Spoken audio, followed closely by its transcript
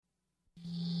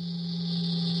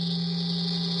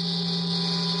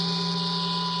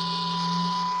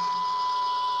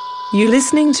You're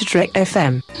listening to Trek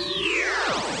FM.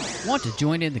 Want to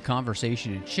join in the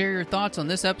conversation and share your thoughts on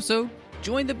this episode?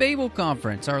 Join the Babel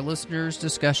Conference, our listeners'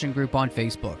 discussion group on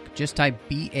Facebook. Just type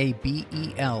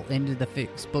BABEL into the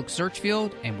Facebook search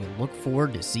field, and we look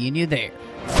forward to seeing you there.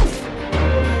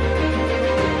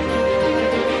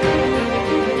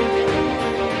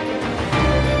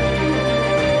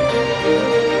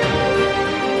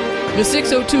 The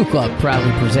 602 Club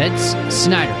proudly presents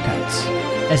Snyder Cuts,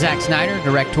 a Zack Snyder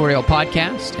directorial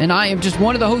podcast, and I am just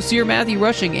one of the hosts here, Matthew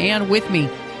Rushing, and with me,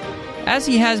 as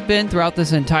he has been throughout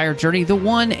this entire journey, the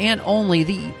one and only,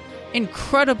 the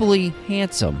incredibly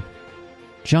handsome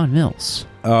John Mills.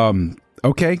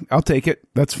 Okay, I'll take it.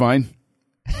 That's fine.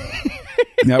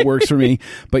 That works for me.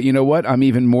 But you know what? I'm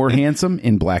even more handsome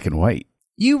in black and white.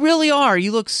 You really are.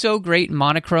 You look so great in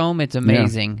monochrome. It's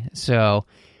amazing. Yeah. So,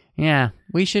 yeah,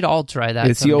 we should all try that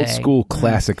It's someday. the old school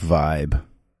classic vibe.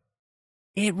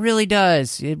 It really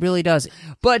does. It really does.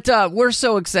 But we're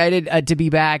so excited to be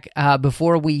back.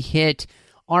 Before we hit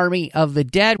Army of the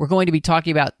Dead, we're going to be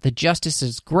talking about the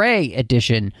Justice Gray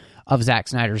edition of Zack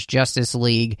Snyder's Justice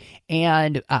League.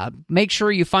 And make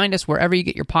sure you find us wherever you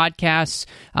get your podcasts.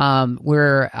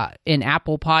 We're in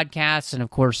Apple Podcasts and,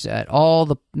 of course, at all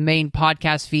the main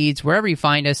podcast feeds. Wherever you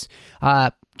find us,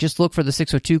 just look for the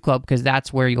 602 Club because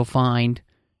that's where you'll find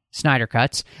Snyder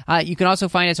Cuts. You can also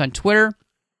find us on Twitter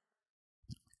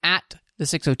at the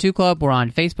 602 Club. We're on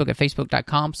Facebook at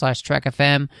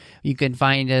facebook.com/TrekFM. You can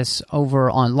find us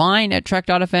over online at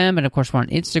Trek.fm. And of course, we're on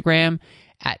Instagram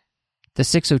at the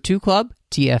 602 Club,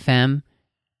 TFM.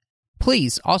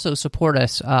 Please also support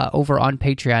us over on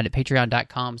Patreon at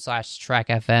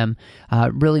patreon.com/TrekFM.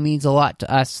 It really means a lot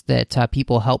to us that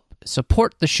people help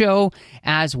support the show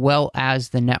as well as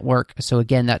the network. So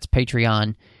again, that's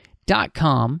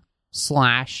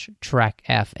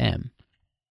patreon.com/TrekFM.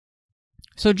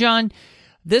 So, John,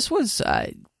 this was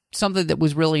something that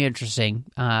was really interesting.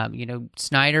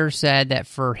 Snyder said that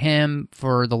for him,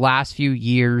 for the last few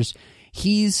years,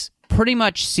 he's pretty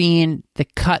much seen the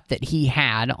cut that he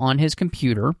had on his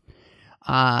computer.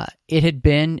 It had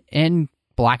been in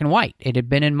black and white. It had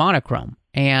been in monochrome.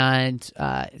 And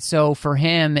so for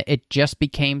him, it just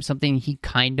became something he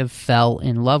kind of fell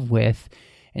in love with.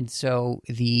 And so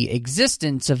the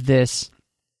existence of this...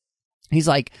 He's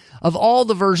like, of all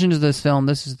the versions of this film,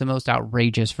 this is the most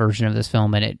outrageous version of this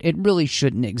film, and it really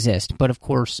shouldn't exist. But of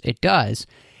course, it does.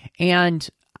 And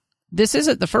this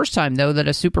isn't the first time, though, that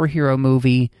a superhero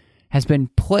movie has been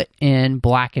put in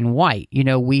black and white. You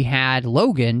know, we had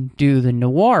Logan do the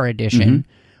noir edition,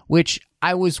 which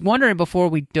I was wondering before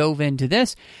we dove into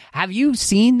this. Have you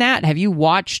seen that? Have you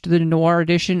watched the noir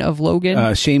edition of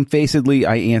Logan? Shamefacedly,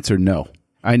 I answer no.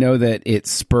 I know that it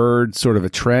spurred sort of a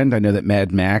trend. I know that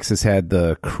Mad Max has had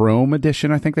the Chrome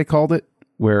edition, I think they called it,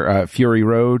 where Fury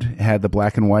Road had the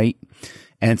black and white.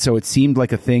 And so it seemed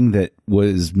like a thing that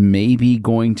was maybe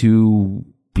going to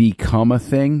become a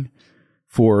thing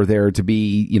for there to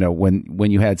be, you know, when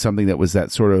you had something that was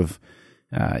that sort of,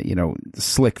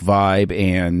 slick vibe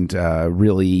and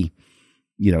really,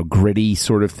 gritty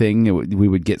sort of thing. We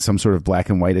would get some sort of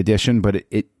black and white edition, but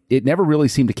it never really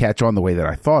seemed to catch on the way that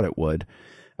I thought it would.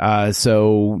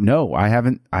 So no, I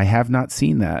have not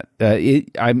seen that.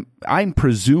 I'm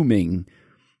presuming,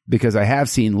 because I have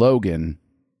seen Logan,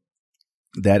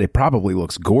 that it probably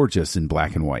looks gorgeous in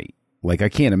black and white. Like, I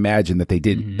can't imagine that they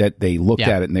did, that they looked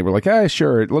at it and they were like,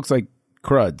 sure, it looks like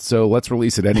crud, so let's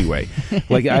release it anyway.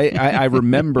 Like, I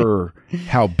remember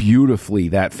how beautifully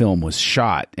that film was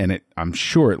shot, and I'm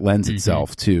sure it lends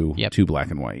itself to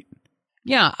black and white.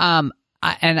 Yeah,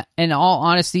 and in all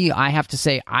honesty, I have to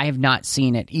say I have not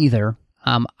seen it either.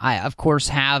 I, of course,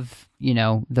 have,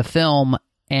 the film,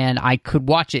 and I could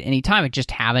watch it anytime. I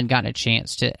just haven't gotten a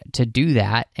chance to do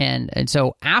that. And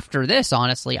so after this,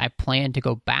 honestly, I plan to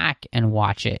go back and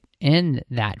watch it in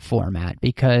that format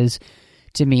because,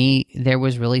 to me, there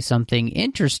was really something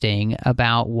interesting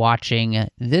about watching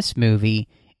this movie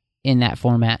in that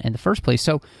format in the first place.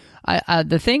 So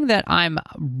the thing that I'm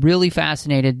really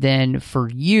fascinated then for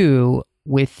you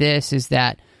with this is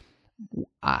that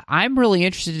I'm really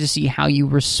interested to see how you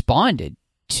responded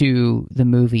to the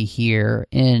movie here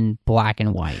in black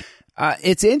and white.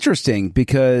 It's interesting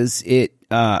because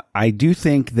I do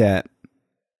think that,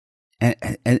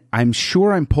 and I'm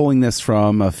sure I'm pulling this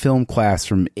from a film class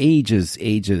from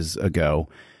ages ago,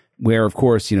 where, of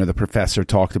course, the professor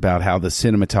talked about how the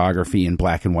cinematography in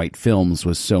black and white films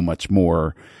was so much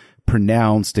more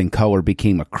pronounced and color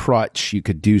became a crutch. You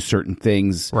could do certain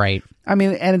things. Right. I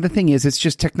mean, and the thing is, it's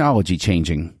just technology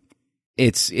changing.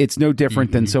 It's no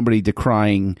different than somebody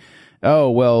decrying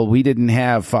oh, well, we didn't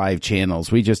have 5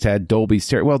 channels. We just had Dolby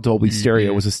Stereo. Well, Dolby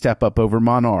Stereo was a step up over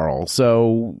monaural.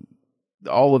 So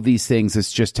all of these things,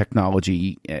 it's just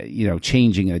technology,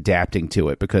 changing and adapting to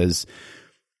it, because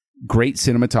great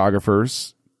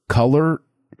cinematographers, color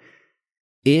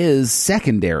is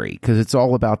secondary because it's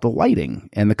all about the lighting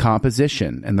and the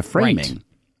composition and the framing. Right.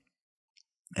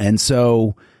 And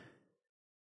so,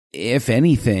 if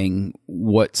anything,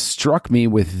 what struck me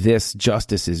with this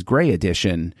Justice is Gray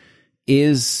edition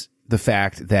is the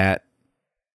fact that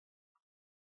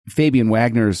Fabian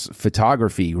Wagner's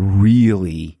photography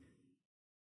really,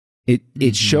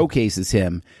 it showcases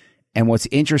him. And what's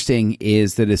interesting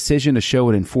is the decision to show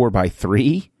it in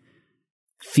 4:3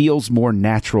 feels more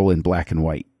natural in black and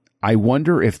white. I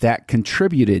wonder if that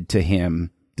contributed to him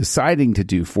deciding to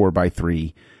do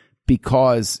 4:3,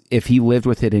 because if he lived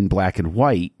with it in black and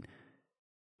white,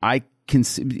 I can,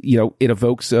 it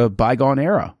evokes a bygone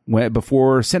era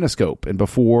before Cinescope and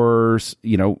before,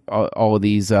 all of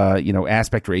these,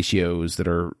 aspect ratios that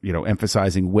are,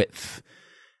 emphasizing width.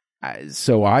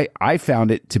 So I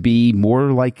found it to be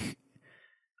more like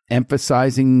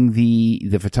emphasizing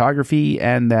the photography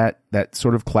and that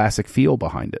sort of classic feel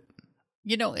behind it.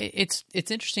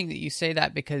 It's interesting that you say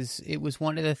that, because it was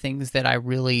one of the things that I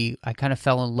kind of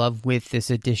fell in love with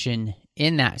this edition,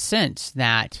 in that sense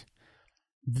that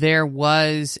there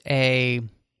was a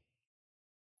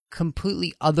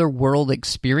completely otherworld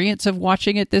experience of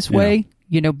watching it this way,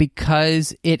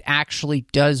 because it actually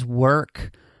does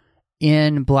work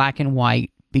in black and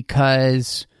white,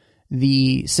 because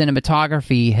the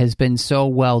cinematography has been so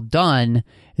well done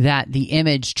that the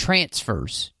image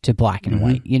transfers to black and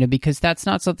white, because that's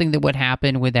not something that would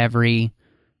happen with every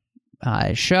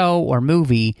show or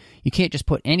movie. You can't just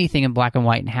put anything in black and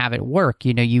white and have it work.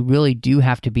 You really do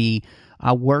have to be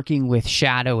working with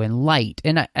shadow and light.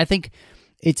 And I think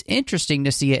it's interesting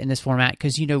to see it in this format,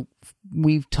 because,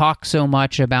 we've talked so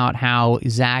much about how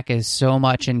Zach is so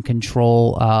much in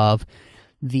control of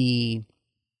the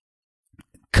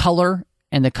color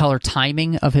and the color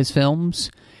timing of his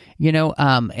films,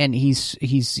 and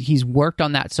he's worked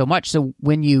on that so much. So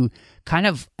when you kind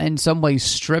of in some ways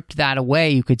stripped that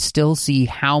away, you could still see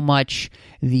how much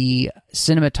the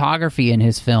cinematography in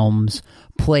his films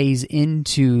plays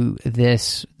into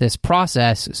this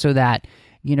process, so that,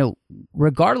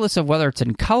 regardless of whether it's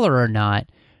in color or not,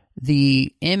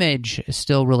 the image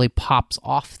still really pops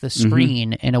off the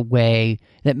screen in a way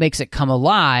that makes it come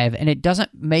alive, and it doesn't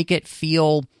make it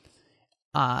feel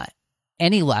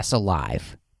any less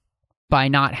alive by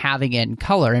not having it in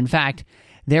color. In fact,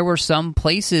 there were some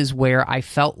places where I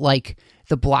felt like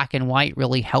the black and white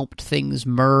really helped things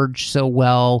merge so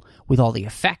well with all the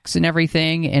effects and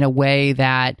everything, in a way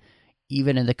that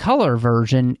even in the color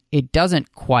version, it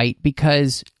doesn't quite,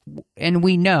 because, and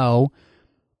we know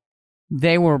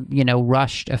they were,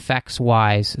 rushed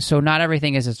effects-wise, so not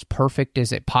everything is as perfect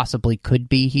as it possibly could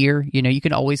be here. You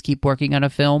can always keep working on a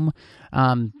film,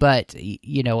 but,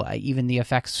 even the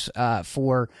effects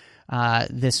for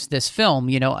this film,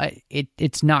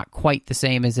 it's not quite the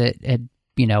same as it had,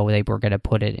 they were going to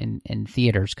put it in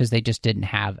theaters, because they just didn't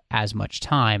have as much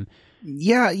time.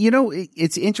 Yeah,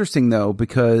 it's interesting, though,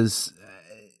 because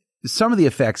some of the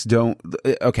effects don't...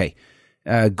 Okay,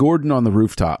 Gordon on the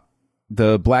rooftop.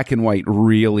 The black and white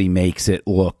really makes it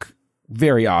look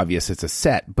very obvious it's a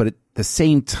set, but at the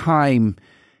same time,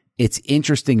 it's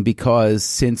interesting because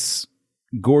since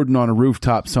Gordon on a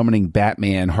rooftop summoning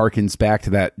Batman harkens back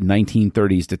to that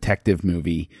 1930s detective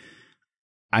movie,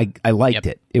 I liked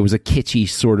it. It was a kitschy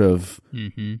sort of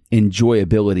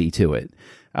enjoyability to it.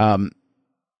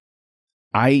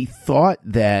 I thought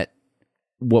that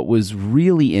what was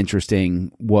really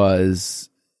interesting was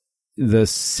the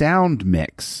sound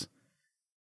mix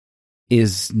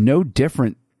is no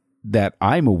different that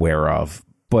I'm aware of,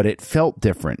 but it felt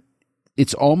different.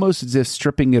 It's almost as if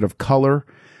stripping it of color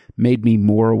made me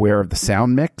more aware of the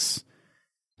sound mix.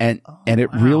 And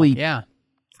it really,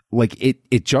 like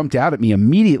it jumped out at me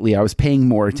immediately. I was paying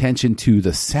more attention to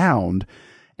the sound.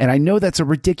 And I know that's a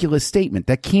ridiculous statement.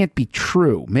 That can't be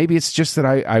true. Maybe it's just that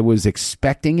I was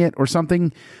expecting it or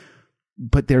something.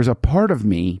 But there's a part of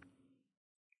me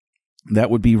that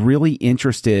would be really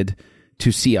interested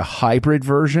to see a hybrid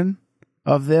version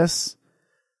of this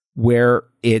where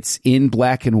it's in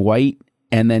black and white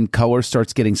and then color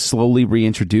starts getting slowly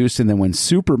reintroduced. And then when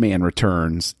Superman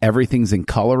returns, everything's in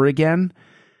color again.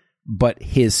 But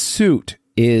his suit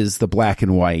is the black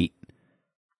and white,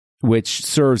 which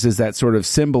serves as that sort of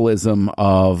symbolism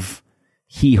of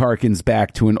he harkens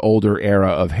back to an older era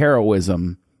of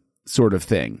heroism sort of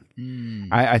thing.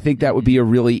 I think that would be a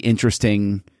really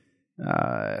interesting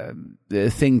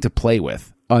thing to play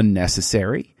with.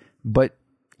 Unnecessary, but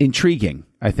intriguing,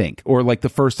 I think. Or like the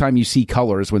first time you see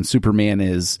colors when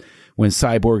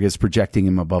Cyborg is projecting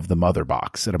him above the mother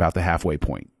box at about the halfway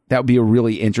point. That would be a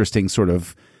really interesting sort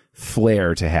of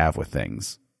flair to have with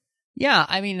things. Yeah,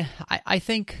 I mean, I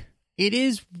think it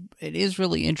is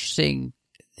really interesting,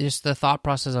 just the thought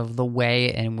process of the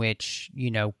way in which,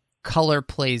 color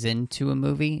plays into a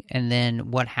movie, and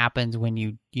then what happens when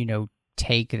you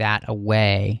take that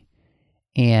away.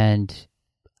 And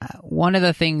one of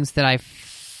the things that I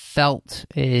felt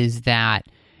is that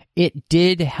it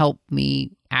did help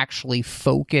me actually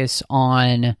focus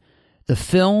on the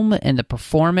film and the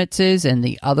performances and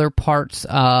the other parts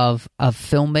of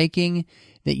filmmaking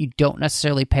that you don't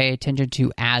necessarily pay attention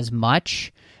to as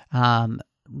much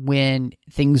when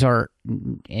things are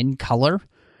in color.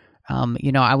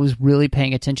 I was really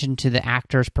paying attention to the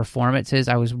actors' performances.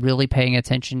 I was really paying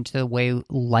attention to the way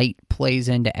light plays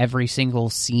into every single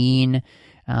scene.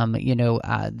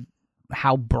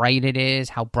 How bright it is,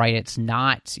 how bright it's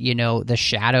not, the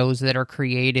shadows that are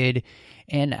created.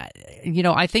 And,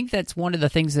 I think that's one of the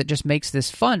things that just makes this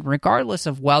fun, regardless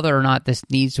of whether or not this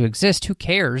needs to exist. Who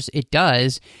cares? It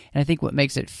does. And I think what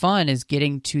makes it fun is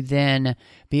getting to then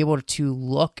be able to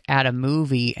look at a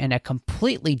movie in a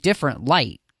completely different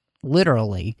light,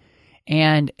 literally,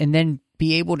 and then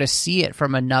be able to see it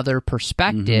from another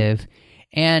perspective.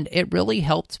 Mm-hmm. And it really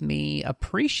helped me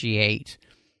appreciate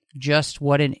just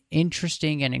what an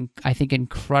interesting and I think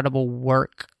incredible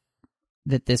work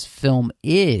that this film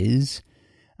is,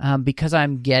 because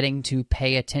I'm getting to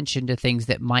pay attention to things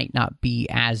that might not be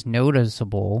as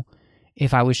noticeable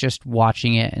if I was just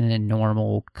watching it in a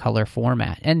normal color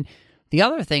format. And the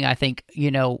other thing, I think,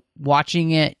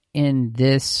 watching it in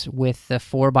this with the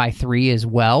 4:3 as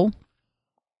well,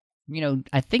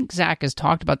 I think Zach has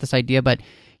talked about this idea, but,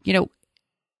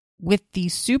 with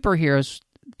these superheroes,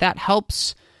 that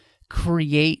helps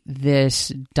create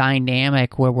this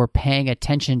dynamic where we're paying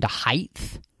attention to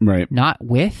height, right, not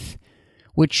width,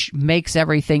 which makes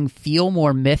everything feel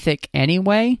more mythic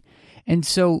anyway. And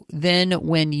so then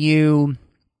when you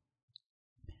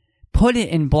put it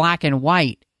in black and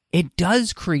white, it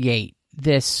does create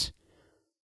this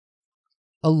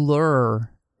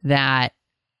allure that,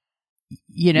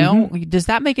 mm-hmm. Does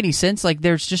that make any sense? Like,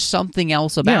 there's just something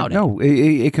else about it. No,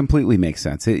 it completely makes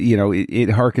sense. It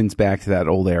harkens back to that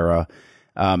old era.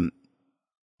 One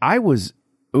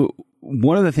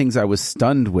of the things I was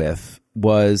stunned with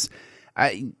was,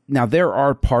 now there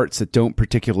are parts that don't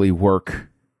particularly work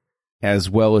as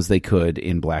well as they could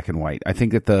in black and white. I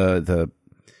think that the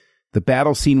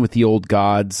battle scene with the old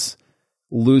gods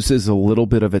loses a little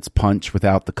bit of its punch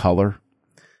without the color.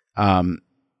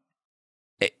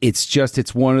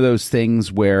 It's one of those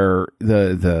things where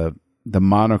the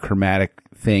monochromatic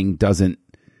thing doesn't,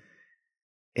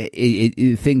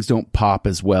 things don't pop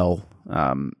as well.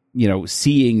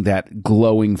 Seeing that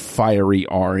glowing fiery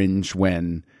orange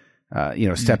when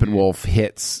Steppenwolf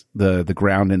hits the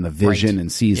ground in the vision, right,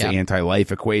 and sees the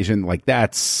anti-life equation, like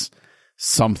that's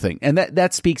something. And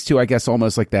that speaks to, I guess,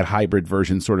 almost like that hybrid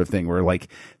version sort of thing where like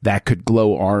that could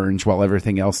glow orange while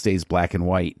everything else stays black and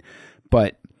white.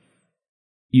 But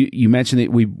you mentioned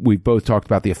that we've both talked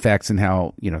about the effects and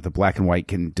how, the black and white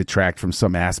can detract from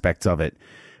some aspects of it.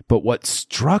 But what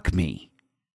stunned me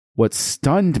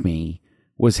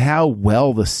was how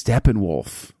well the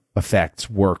Steppenwolf effects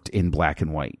worked in black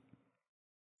and white.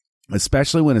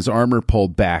 Especially when his armor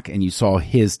pulled back and you saw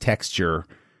his texture,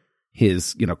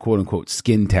 his, quote unquote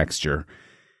skin texture.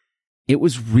 It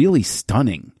was really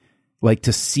stunning. Like,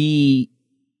 to see,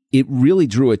 it really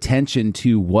drew attention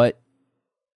to what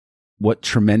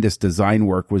tremendous design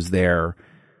work was there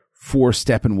for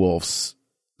Steppenwolf's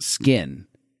skin,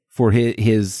 for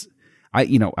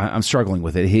I'm struggling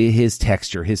with it. His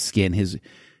texture, his skin,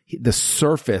 the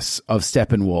surface of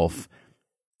Steppenwolf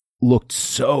looked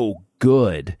so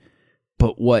good.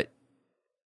 But what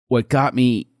got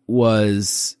me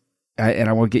was, and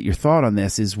I want to get your thought on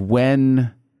this, is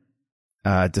when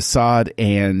Desaad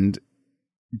and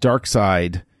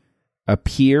Darkseid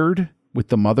appeared with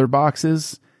the mother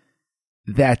boxes,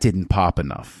 that didn't pop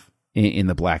enough in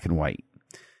the black and white.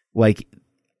 Like,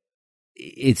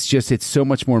 it's so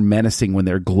much more menacing when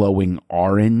they're glowing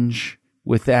orange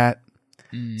with that.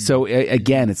 So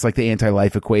again, it's like the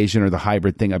anti-life equation or the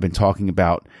hybrid thing I've been talking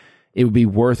about. It would be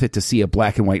worth it to see a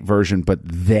black and white version, but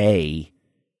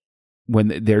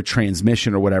when their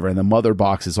transmission or whatever, and the mother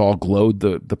boxes all glowed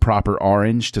the proper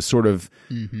orange to sort of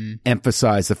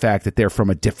emphasize the fact that they're from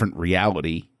a different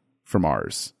reality from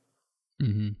ours.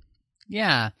 Mm-hmm.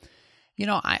 Yeah.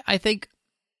 I think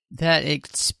that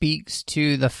it speaks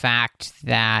to the fact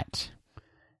that,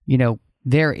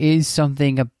 there is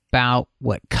something about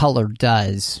what color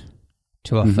does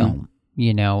to a film,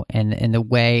 and the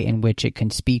way in which it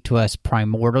can speak to us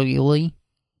primordially.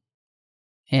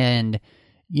 And,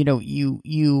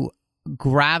 you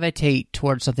gravitate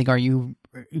towards something, or you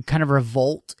kind of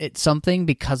revolt at something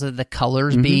because of the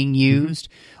colors being used,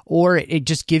 or it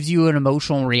just gives you an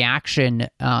emotional reaction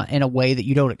in a way that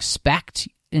you don't expect.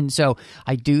 And so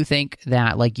I do think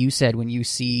that, like you said, when you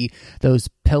see those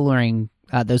pillars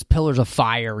of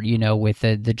fire, with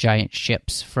the giant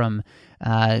ships from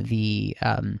the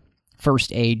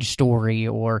First Age story,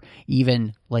 or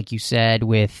even, like you said,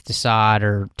 with Desaad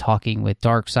or talking with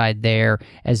Darkseid there,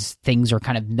 as things are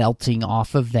kind of melting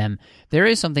off of them, there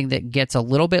is something that gets a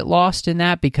little bit lost in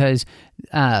that, because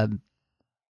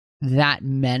that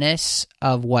menace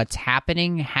of what's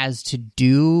happening has to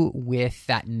do with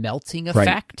that melting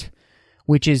effect,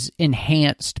 which is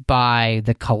enhanced by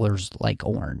the colors like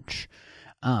orange.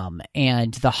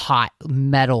 And the hot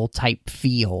metal type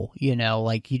feel,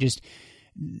 like you just,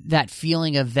 that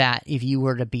feeling of that, if you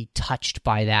were to be touched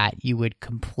by that, you would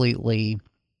completely,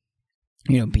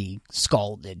 be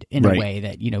scalded in a way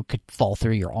that, could fall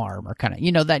through your arm, or kind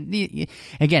of, that,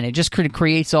 again, it just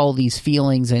creates all these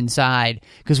feelings inside,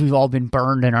 because we've all been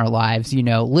burned in our lives,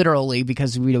 literally,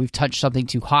 because we've touched something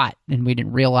too hot and we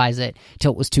didn't realize it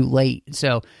till it was too late.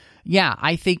 So, yeah,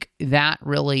 I think that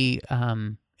really,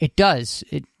 it does.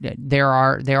 There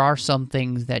are some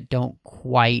things that don't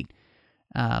quite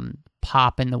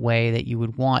pop in the way that you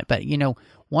would want. But,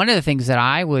 one of the things that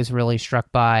I was really struck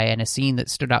by, and a scene that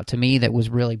stood out to me that was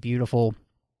really beautiful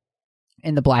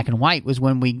in the black and white, was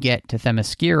when we get to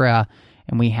Themyscira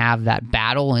and we have that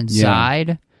battle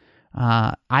inside.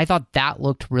 Yeah. I thought that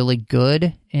looked really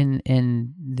good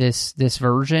in this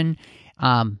version.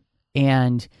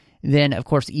 And then, of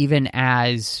course, even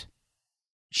as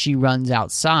she runs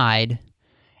outside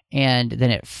and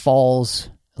then it falls,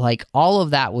 like, all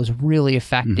of that was really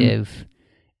effective,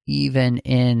 even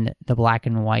in the black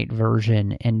and white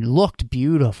version, and looked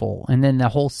beautiful. And then the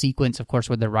whole sequence, of course,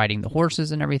 with the riding the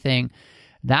horses and everything,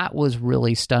 that was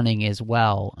really stunning as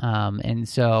well. And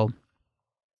so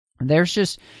there's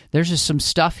just some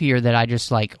stuff here that I just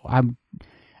like, I'm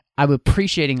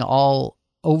appreciating all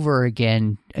over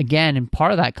again, and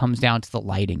part of that comes down to the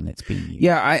lighting that's being used.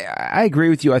 Yeah, I agree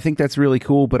with you. I think that's really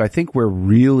cool, but I think where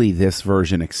really this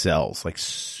version excels, like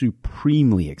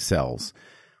supremely excels,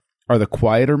 are the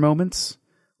quieter moments.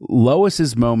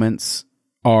 Lois's moments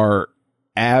are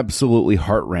absolutely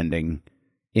heartrending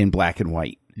in black and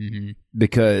white,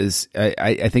 because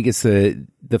I think it's the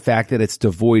fact that it's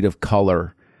devoid of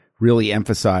color really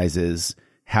emphasizes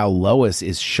how Lois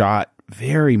is shot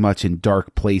very much in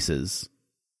dark places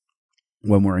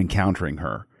when we're encountering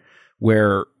her,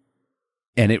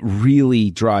 and it really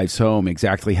drives home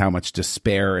exactly how much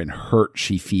despair and hurt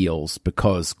she feels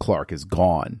because Clark is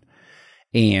gone.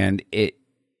 And it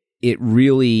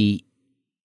really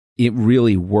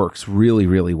works really,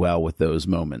 really well with those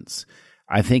moments.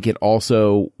 I think it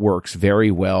also works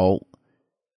very well,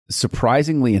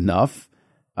 surprisingly enough.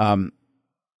 A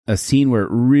scene where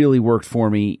it really worked for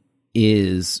me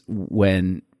is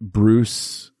when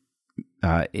Bruce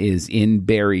is in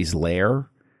Barry's lair.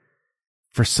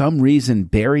 For some reason,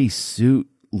 Barry's suit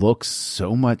looks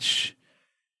so much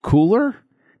cooler.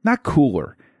 Not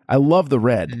cooler. I love the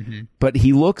red, but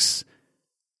he looks,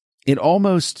 it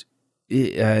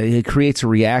creates a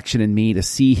reaction in me to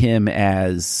see him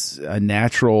as a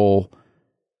natural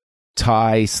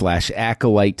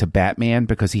tie/acolyte to Batman,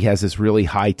 because he has this really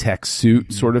high-tech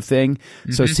suit sort of thing.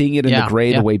 So seeing it in the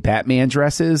gray, the way Batman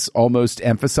dresses, almost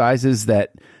emphasizes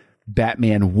that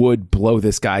Batman would blow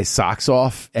this guy's socks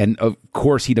off. And of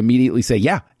course he'd immediately say,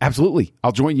 yeah, absolutely,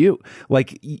 I'll join you.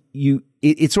 Like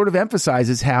it sort of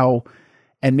emphasizes how,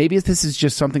 and maybe this is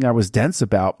just something I was dense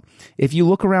about, if you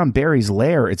look around Barry's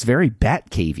lair, it's very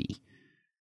Bat-cavey.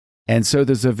 And so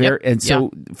there's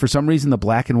for some reason, the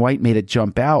black and white made it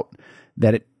jump out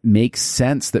that it makes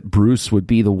sense that Bruce would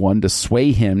be the one to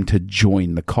sway him to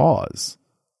join the cause.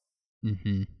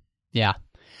 Yeah.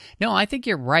 No, I think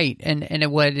you're right.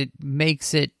 And what it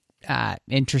makes it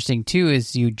interesting, too,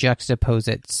 is you juxtapose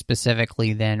it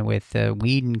specifically then with the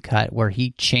Whedon cut, where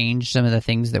he changed some of the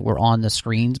things that were on the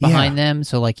screens behind them.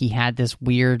 So, like, he had this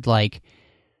weird, like,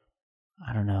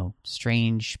 I don't know,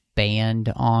 strange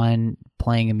band on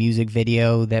playing a music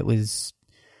video that was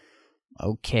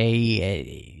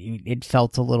okay. It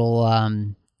felt a little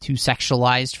too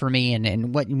sexualized for me.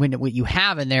 And what you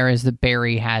have in there is that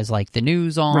Barry has like the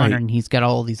news on, Right. and he's got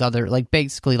all these other, like,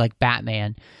 basically like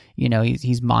Batman. You know,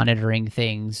 he's monitoring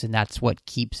things, and that's what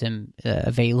keeps him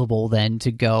available then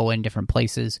to go in different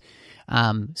places.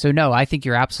 So no, I think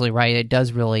you're absolutely right. It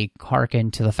does really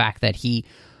harken to the fact that he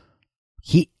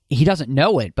doesn't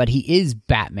know it, but he is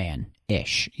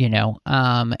Batman-ish, you know?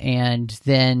 And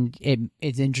then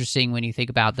it's interesting when you think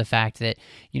about the fact that,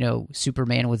 you know,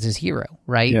 Superman was his hero,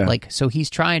 right? Yeah. Like, so he's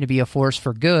trying to be a force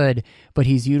for good, but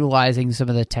he's utilizing some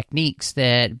of the techniques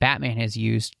that Batman has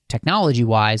used,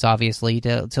 technology-wise, obviously,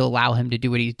 to allow him to do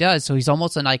what he does. So he's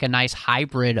almost like a nice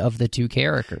hybrid of the two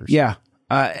characters. Yeah.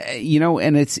 You know,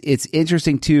 and it's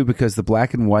interesting, too, because the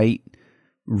black and white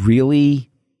really,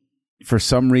 for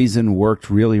some reason, worked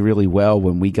really, really well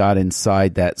when we got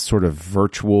inside that sort of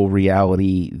virtual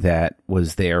reality that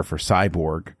was there for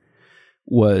Cyborg.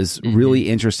 Was really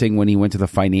interesting when he went to the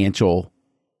financial,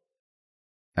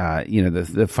 you know,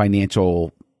 the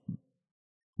financial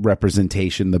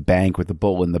representation, the bank with the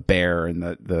bull and the bear,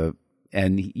 and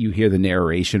and you hear the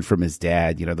narration from his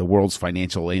dad. You know, the world's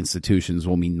financial institutions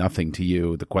will mean nothing to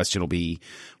you. The question will be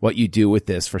what you do with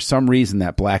this. For some reason,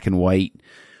 that black and white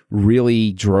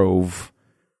really drove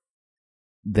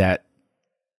that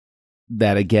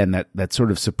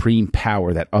sort of supreme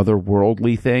power, that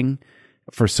otherworldly thing.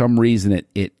 For some reason,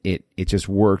 it just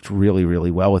worked really,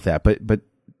 really well with that. But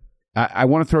I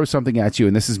want to throw something at you,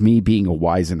 and this is me being a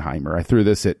Weisenheimer. I threw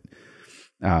this at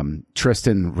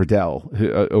Tristan Riddell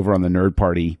over on the Nerd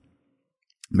Party,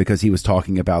 because he was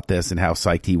talking about this and how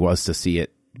psyched he was to see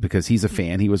it, because he's a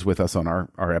fan. He was with us on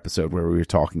our episode where we were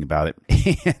talking about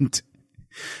it.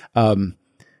 And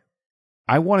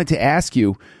I wanted to ask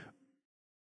you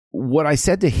what I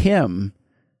said to him,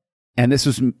 and this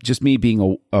was just me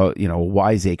being a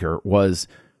wiseacre, was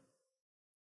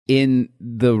in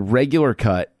the regular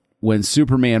cut, when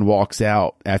Superman walks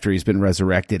out after he's been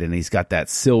resurrected and he's got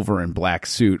that silver and black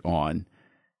suit on,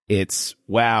 it's,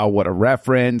 wow, what a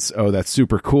reference. Oh, that's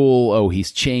super cool. Oh,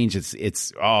 he's changed. It's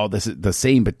this is the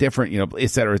same but different, you know, et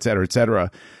cetera, et cetera, et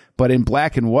cetera. But in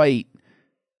black and white,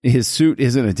 his suit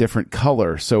isn't a different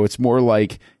color. So it's more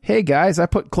like, hey guys, I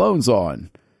put clones on.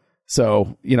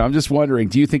 So, you know, I'm just wondering,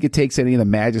 do you think it takes any of the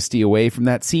majesty away from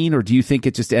that scene, or do you think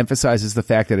it just emphasizes the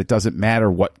fact that it doesn't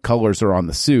matter what colors are on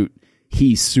the suit?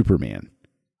 He's Superman.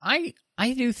 I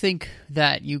do think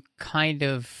that you kind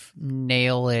of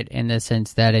nail it in the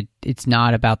sense that it's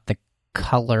not about the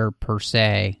color per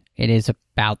se. It is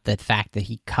about the fact that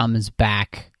he comes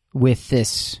back with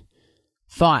this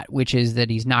thought, which is that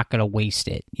he's not going to waste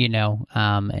it, you know,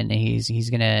 and he's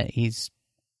gonna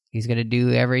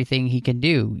do everything he can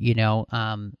do, you know,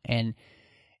 and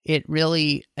it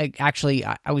really, actually,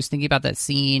 I was thinking about that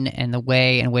scene and the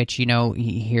way in which, you know,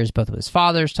 he hears both of his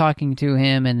fathers talking to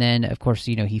him, and then, of course,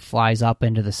 you know, he flies up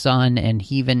into the sun, and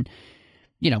he even,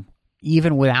 you know,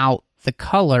 even without the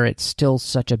color, it's still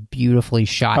such a beautifully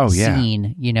shot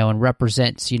scene, you know, and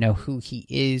represents, you know, who he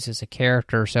is as a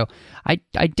character. So I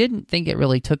didn't think it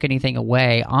really took anything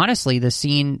away. Honestly, the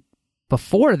scene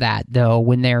before that, though,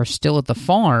 when they're still at the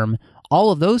farm,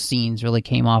 all of those scenes really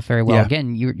came off very well. Yeah.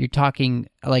 Again, you're talking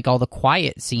like all the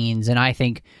quiet scenes, and I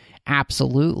think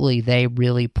absolutely they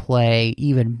really play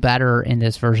even better in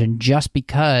this version, just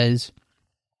because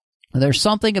there's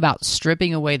something about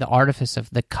stripping away the artifice of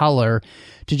the color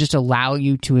to just allow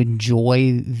you to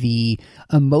enjoy the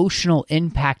emotional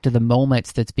impact of the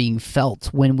moments that's being felt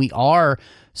when we are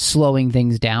slowing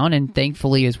things down. And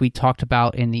thankfully, as we talked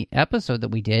about in the episode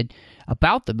that we did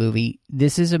about the movie,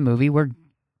 this is a movie where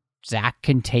Zack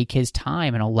can take his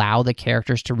time and allow the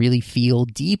characters to really feel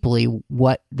deeply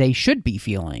what they should be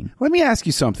feeling. Let me ask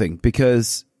you something,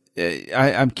 because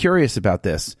I'm curious about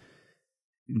this.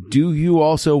 Do you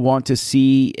also want to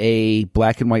see a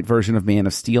black and white version of Man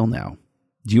of Steel now?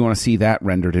 Do you want to see that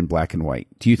rendered in black and white?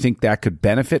 Do you think that could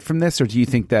benefit from this, or do you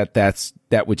think that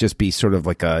that would just be sort of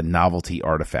like a novelty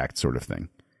artifact sort of thing?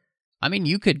 I mean,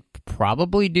 you could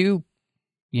probably do,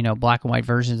 you know, black and white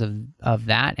versions of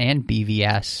that and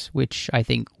BVS, which I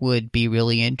think would be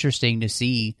really interesting to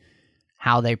see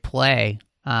how they play.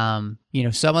 You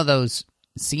know, some of those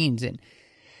scenes, and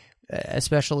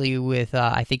especially with,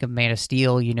 I think of Man of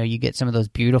Steel, you know, you get some of those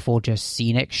beautiful just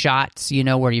scenic shots, you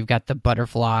know, where you've got the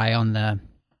butterfly on the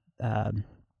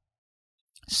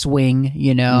swing,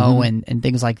 you know, and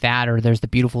things like that. Or there's the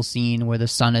beautiful scene where the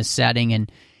sun is setting and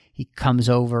he comes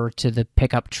over to the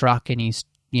pickup truck and he's,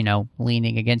 you know,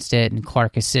 leaning against it, and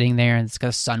Clark is sitting there, and it's got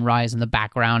a sunrise in the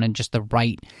background and just the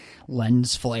right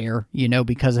lens flare, you know,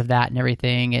 because of that and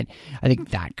everything. And I think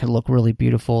that could look really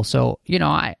beautiful. So, you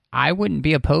know, I wouldn't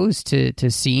be opposed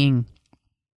to seeing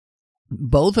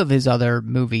both of his other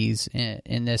movies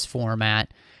in this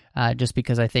format, just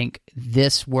because I think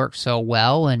this works so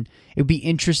well, and it would be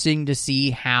interesting to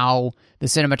see how the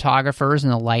cinematographers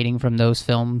and the lighting from those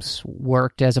films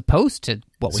worked as opposed to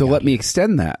what we So got let me here.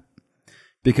 extend that,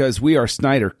 because we are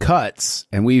Snyder Cuts,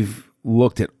 and we've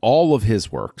looked at all of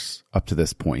his works up to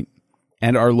this point,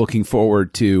 and are looking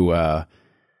forward to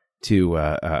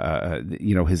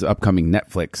his upcoming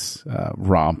Netflix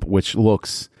romp, which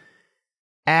looks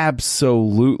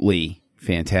absolutely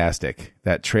fantastic.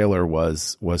 That trailer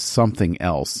was something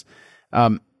else.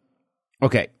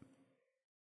 Okay.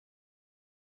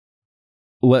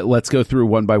 Let's go through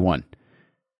one by one.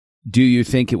 Do you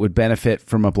think it would benefit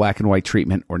from a black and white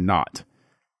treatment or not?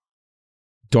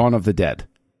 Dawn of the Dead.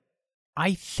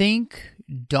 I think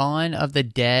Dawn of the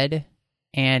Dead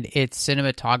and its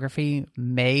cinematography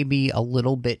may be a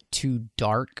little bit too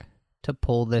dark to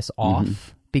pull this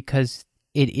off, because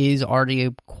it is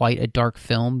already quite a dark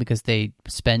film because they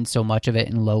spend so much of it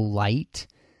in low light.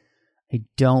 I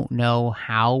don't know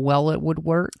how well it would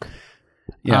work.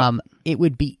 Yeah. It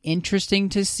would be interesting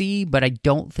to see, but I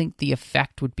don't think the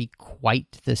effect would be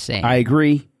quite the same. I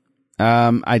agree.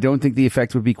 I don't think the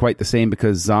effect would be quite the same,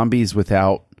 because zombies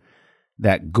without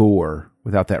that gore,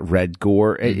 without that red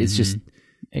gore, it's just...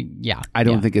 Yeah. I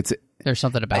don't think it's... There's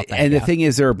something about that. And the thing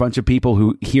is, there are a bunch of people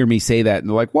who hear me say that, and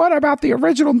they're like, what about the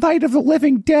original Night of the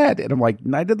Living Dead? And I'm like,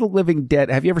 Night of the Living Dead?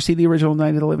 Have you ever seen the original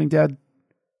Night of the Living Dead?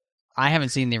 I haven't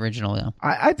seen the original, though.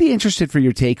 I'd be interested for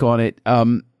your take on it.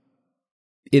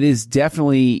 It is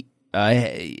definitely...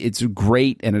 it's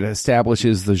great, and it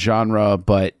establishes the genre,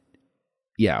 but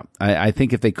yeah, I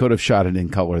think if they could have shot it in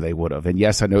color, they would have. And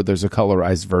yes, I know there's a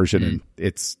colorized version, and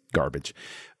it's garbage.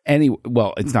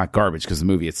 Well, it's not garbage because the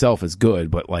movie itself is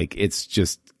good, but like, it's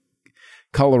just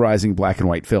colorizing black and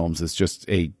white films is just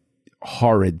a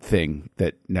horrid thing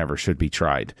that never should be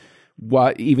tried.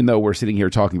 Even though we're sitting here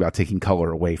talking about taking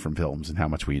color away from films and how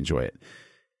much we enjoy it.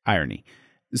 Irony.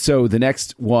 So the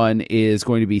next one is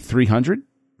going to be 300.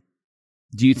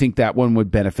 Do you think that one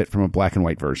would benefit from a black and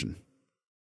white version?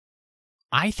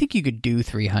 I think you could do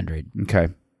 300. Okay.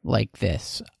 Like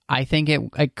this. I think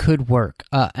it could work.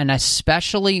 And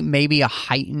especially maybe a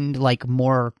heightened, like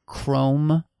more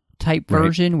chrome type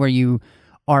version where you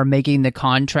are making the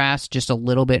contrast just a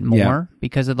little bit more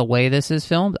because of the way this is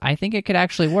filmed. I think it could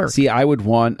actually work. See, I would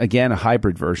want, again, a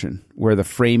hybrid version where the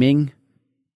framing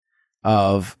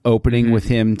of opening with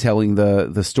him telling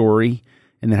the story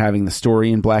and then having the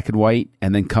story in black and white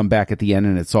and then come back at the end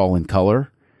and it's all in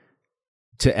color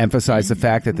to emphasize the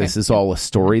fact that this is all a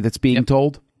story that's being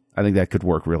told. I think that could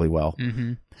work really well.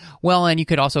 Well, and you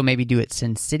could also maybe do it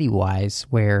Sin City-wise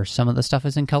where some of the stuff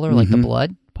is in color, like the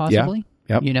blood, possibly.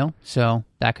 Yep. You know, so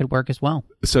that could work as well.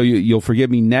 So you'll forgive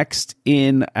me. Next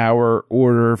in our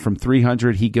order from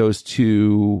 300, he goes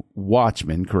to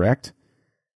Watchmen, correct?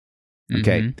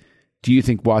 Okay. Do you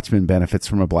think Watchmen benefits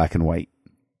from a black and white?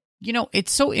 You know,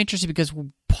 it's so interesting because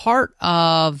part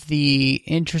of the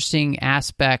interesting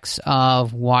aspects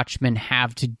of Watchmen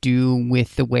have to do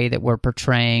with the way that we're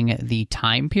portraying the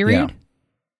time period. Yeah.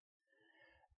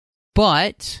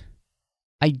 But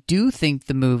I do think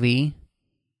the movie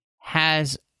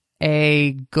has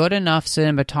a good enough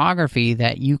cinematography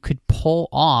that you could pull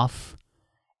off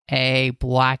a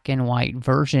black and white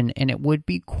version, and it would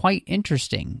be quite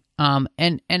interesting.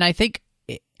 And I think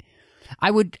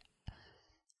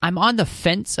I'm on the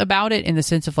fence about it in the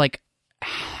sense of like,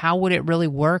 how would it really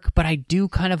work? But I do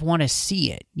kind of want to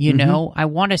see it, you know? I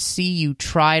want to see you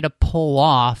try to pull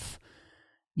off,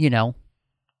 you know,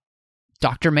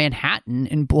 Dr. Manhattan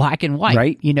in black and white,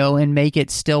 right? You know, and make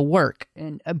it still work.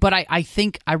 But I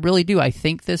think, I really do. I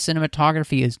think the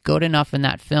cinematography is good enough in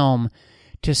that film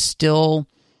to still,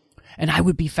 and I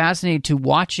would be fascinated to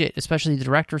watch it, especially the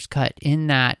director's cut in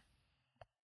that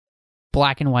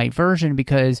black and white version,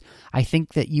 because I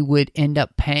think that you would end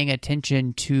up paying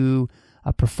attention to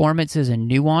performances and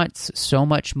nuance so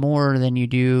much more than you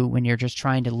do when you're just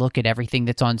trying to look at everything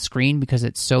that's on screen because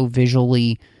it's so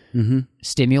visually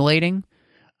stimulating.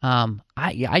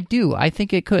 I do. I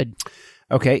think it could.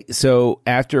 Okay, so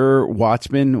after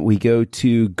Watchmen, we go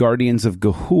to Guardians of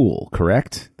Ga'Hoole,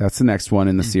 correct? That's the next one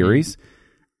in the series.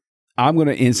 I'm going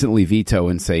to instantly veto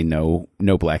and say no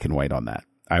black and white on that.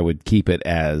 I would keep it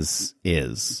as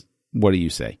is. What do you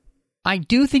say? I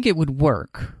do think it would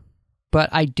work, but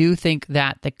I do think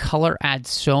that the color adds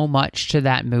so much to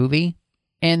that movie.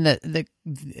 And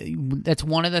that's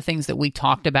one of the things that we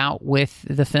talked about with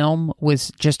the film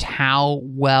was just how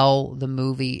well the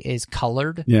movie is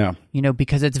colored. Yeah. You know,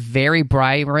 because it's very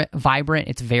vibrant,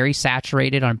 it's very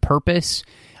saturated on purpose.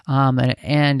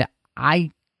 And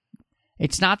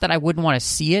It's not that I wouldn't want to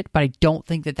see it, but I don't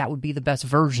think that would be the best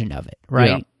version of it, right?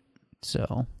 Yeah.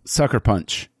 So, Sucker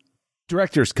Punch,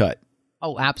 director's cut.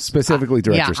 Oh, absolutely. Specifically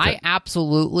director's cut. I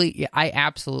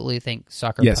absolutely think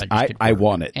Sucker Yes, Punch I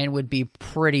want it. and would be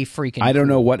pretty freaking I don't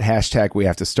cool. know what hashtag we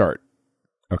have to start.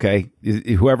 Okay?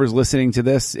 Whoever's listening to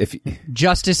this, if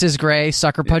Justice is Gray,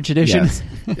 Sucker Punch edition.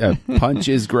 Yes. Punch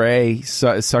is gray,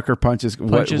 Sucker Punch is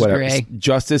Punch is whatever. gray.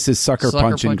 Justice is Sucker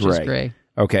Punch and Is gray. gray.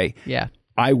 Okay. Yeah.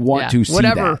 I want to see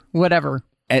Whatever.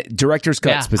 Director's cut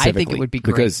Yeah, specifically. I think it would be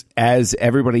great. Because as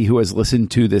everybody who has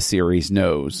listened to this series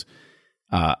knows,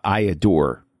 I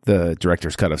adore the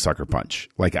director's cut of Sucker Punch.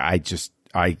 Like I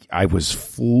was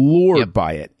floored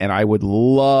by it, and I would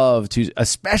love to,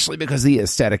 especially because the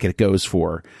aesthetic it goes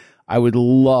for, I would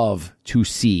love to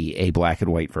see a black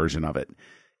and white version of it.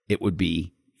 It would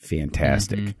be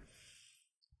fantastic. Mm-hmm.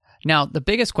 Now, the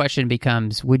biggest question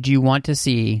becomes, would you want to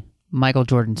see Michael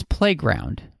Jordan's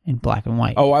Playground in black and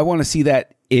white? Oh, I want to see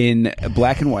that in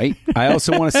black and white. I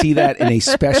also want to see that in a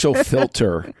special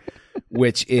filter,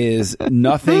 which is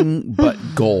nothing but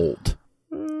gold,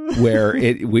 where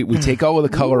we take all of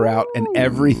the color out and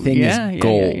everything is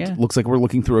gold. Yeah. Looks like we're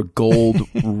looking through a gold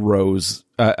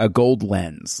a gold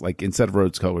lens, like instead of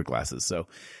rose-colored glasses. So,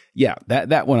 yeah,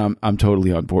 that one I'm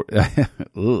totally on board.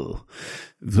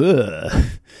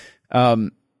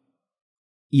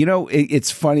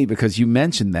 It's funny because you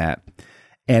mentioned that,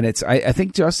 and I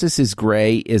think Justice is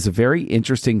Gray is a very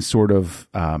interesting sort of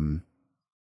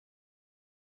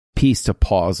piece to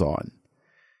pause on,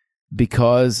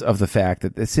 because of the fact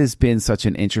that this has been such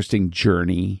an interesting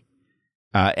journey,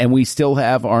 and we still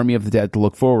have Army of the Dead to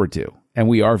look forward to, and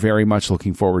we are very much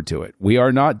looking forward to it. We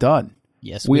are not done.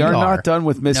 Yes, we are not done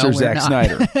with Mr. Zack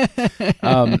Snyder.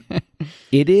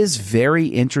 It is very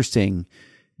interesting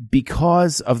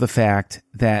because of the fact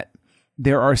that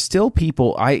there are still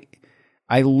people. I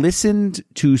listened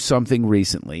to something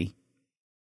recently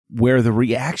where the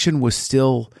reaction was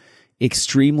still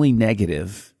extremely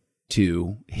negative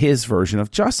to his version of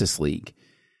Justice League.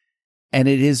 And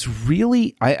it is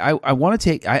really, I want to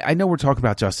take, I know we're talking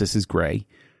about Justice is Gray,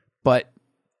 but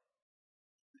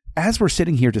as we're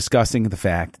sitting here discussing the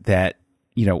fact that,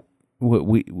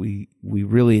 we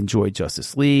really enjoyed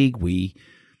Justice League, we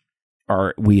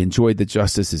enjoyed the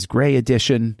Justice is Gray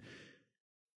edition.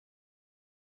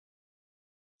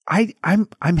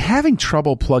 I'm having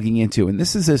trouble plugging into, and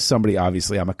this is as somebody,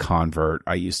 obviously I'm a convert.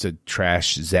 I used to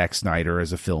trash Zack Snyder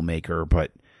as a filmmaker,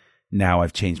 but now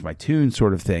I've changed my tune,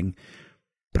 sort of thing.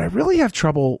 But I really have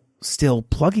trouble still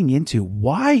plugging into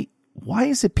why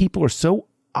is it people are so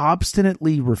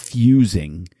obstinately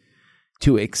refusing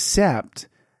to accept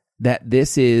that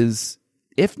this is,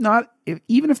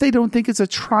 even if they don't think it's a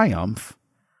triumph,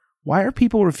 why are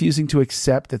people refusing to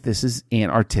accept that this is an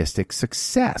artistic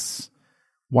success?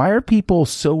 Why are people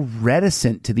so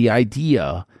reticent to the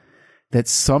idea that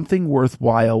something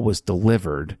worthwhile was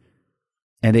delivered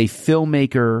and a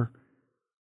filmmaker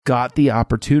got the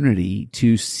opportunity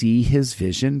to see his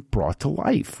vision brought to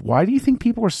life? Why do you think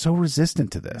people are so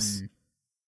resistant to this?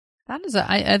 That is,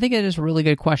 I think it is a really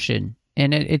good question.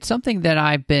 And it's something that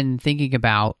I've been thinking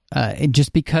about,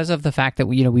 just because of the fact that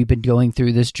we've been going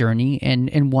through this journey.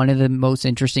 And one of the most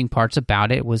interesting parts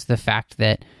about it was the fact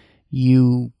that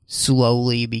you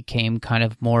slowly became kind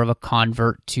of more of a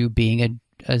convert to being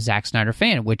a Zack Snyder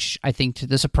fan, which I think to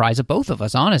the surprise of both of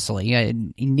us,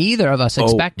 honestly, neither of us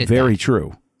expected. Very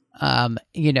true. And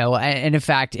in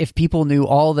fact, if people knew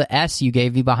all the S you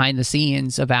gave me behind the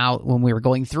scenes about when we were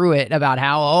going through it, about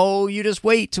how, you just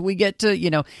wait till we get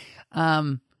to,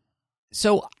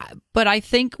 but I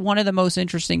think one of the most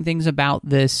interesting things about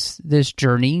this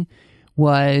journey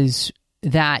was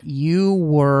that you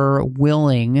were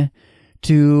willing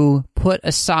to put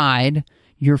aside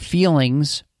your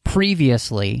feelings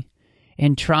previously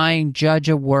and try and judge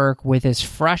a work with as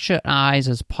fresh eyes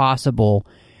as possible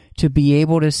to be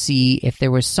able to see if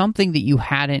there was something that you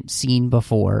hadn't seen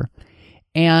before.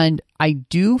 And I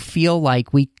do feel like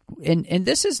and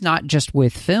this is not just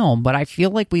with film, but I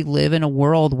feel like we live in a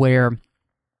world where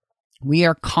we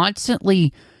are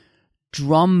constantly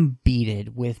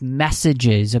drumbeated with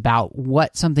messages about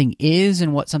what something is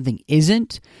and what something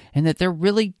isn't, and that there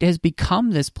really has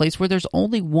become this place where there's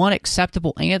only one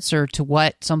acceptable answer to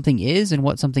what something is and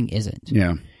what something isn't.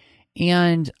 Yeah.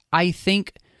 And I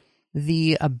think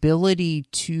the ability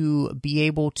to be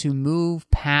able to move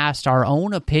past our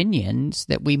own opinions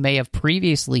that we may have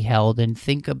previously held and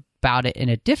think about it in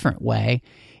a different way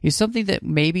is something that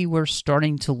maybe we're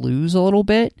starting to lose a little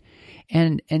bit.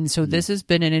 And so this has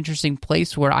been an interesting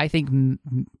place where I think,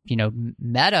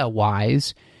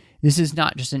 meta-wise, this is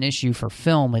not just an issue for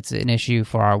film, it's an issue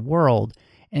for our world.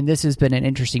 and this has been an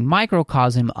interesting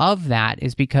microcosm of that,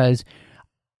 is because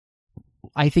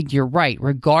I think you're right.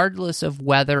 Regardless of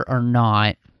whether or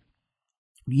not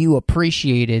you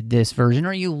appreciated this version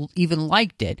or you even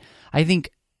liked it, I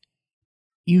think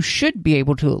you should be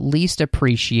able to at least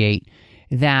appreciate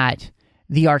that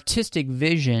the artistic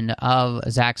vision of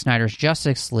Zack Snyder's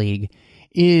Justice League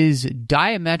is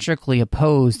diametrically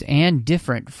opposed and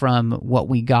different from what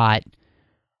we got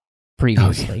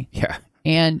previously. Oh, yeah.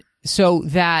 And so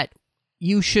that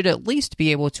you should at least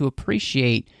be able to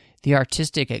appreciate the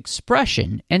artistic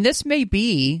expression. And this may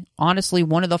be, honestly,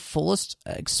 one of the fullest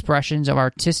expressions of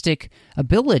artistic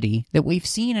ability that we've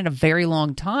seen in a very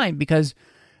long time, because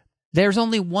there's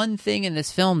only one thing in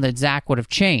this film that Zack would have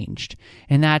changed,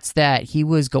 and that's that he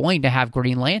was going to have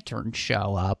Green Lantern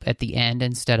show up at the end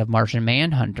instead of Martian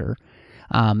Manhunter,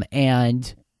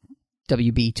 and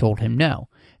WB told him no.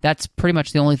 That's pretty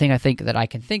much the only thing I think that I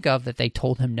can think of that they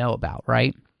told him no about,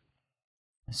 right?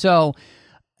 So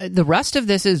the rest of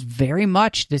this is very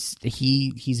much this.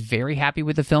 He's very happy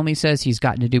with the film. He says he's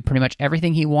gotten to do pretty much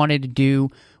everything he wanted to do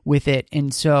with it,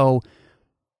 and so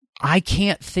I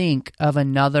can't think of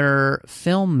another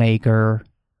filmmaker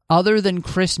other than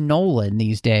Chris Nolan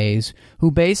these days who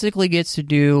basically gets to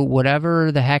do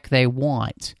whatever the heck they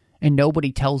want and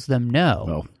nobody tells them no.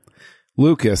 Well,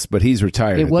 Lucas, but he's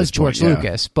retired. It was George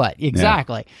Lucas, but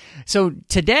exactly. Yeah. So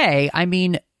today, I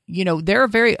mean, they're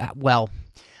very, well,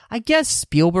 I guess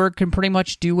Spielberg can pretty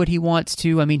much do what he wants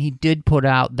to. I mean, he did put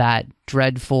out that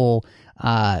dreadful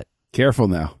Careful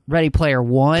now. Ready Player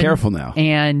One. Careful now.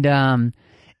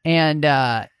 And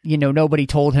nobody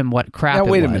told him what crap it was.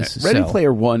 Now, wait a minute. Ready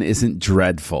Player One isn't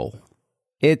dreadful.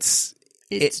 It's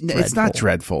not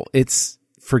dreadful. It's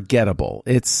forgettable.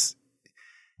 It's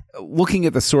looking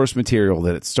at the source material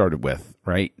that it started with,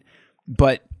 right?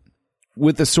 But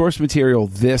with the source material,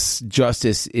 this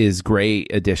Justice is Gray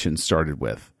edition started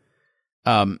with.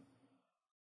 The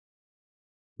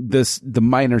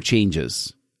minor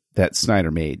changes that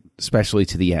Snyder made, especially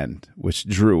to the end, which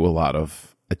drew a lot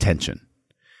of attention.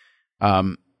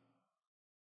 Do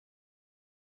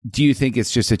you think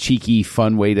it's just a cheeky,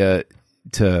 fun way to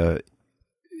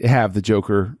have the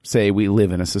Joker say we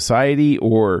live in a society,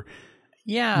 or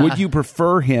would you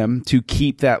prefer him to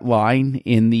keep that line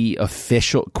in the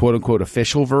official, quote unquote,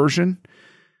 official version?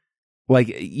 Like,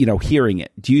 hearing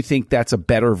it, do you think that's a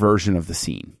better version of the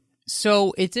scene?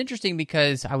 So it's interesting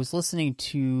because I was listening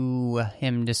to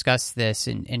him discuss this,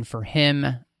 and for him,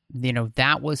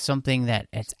 that was something that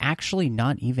it's actually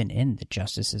not even in the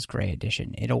Justice is Gray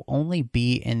edition. It'll only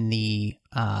be in the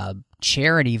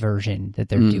charity version that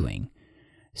they're doing.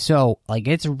 So,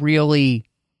 it's really...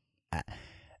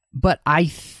 But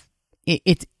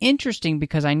it's interesting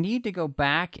because I need to go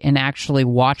back and actually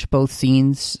watch both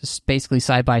scenes basically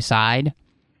side by side,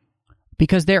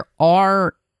 because there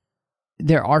are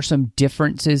some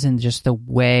differences in just the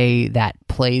way that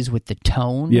plays with the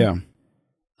tone. Yeah.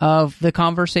 Of the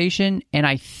conversation, and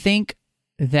I think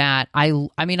that I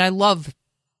love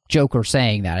Joker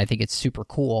saying that. I think it's super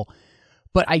cool,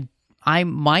 but I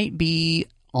might be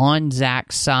on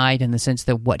Zack's side in the sense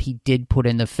that what he did put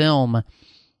in the film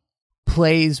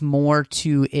plays more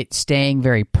to it staying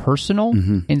very personal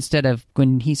instead of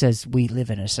when he says we live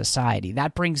in a society.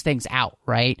 That brings things out,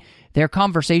 right? Their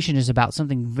conversation is about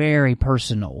something very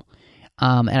personal,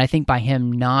 and I think by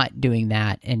him not doing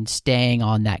that and staying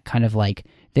on that kind of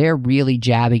they're really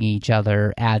jabbing each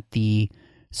other at the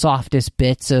softest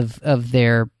bits of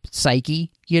their psyche,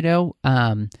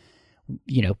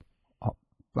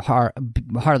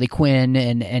 Harley Quinn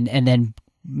and then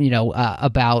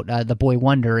about the Boy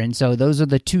Wonder, and so those are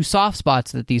the two soft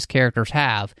spots that these characters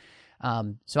have.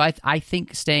 So I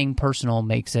think staying personal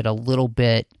makes it a little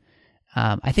bit.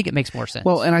 I think it makes more sense.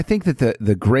 Well, and I think that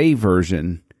the Gray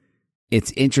version,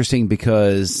 it's interesting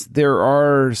because there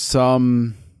are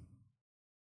some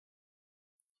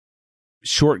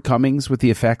shortcomings with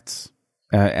the effects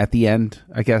at the end.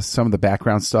 I guess some of the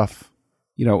background stuff,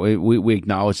 we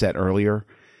acknowledged that earlier,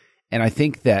 and I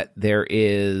think that there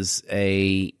is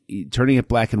turning it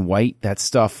black and white. That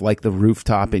stuff, like the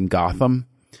rooftop in Gotham,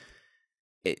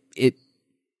 it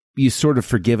you sort of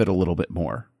forgive it a little bit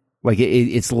more.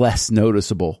 It's less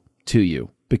noticeable to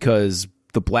you because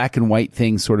the black and white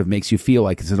thing sort of makes you feel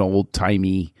like it's an old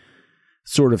timey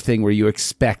sort of thing where you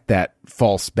expect that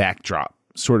false backdrop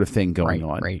sort of thing going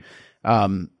on. Right.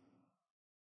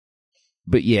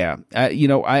 But yeah,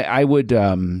 I would,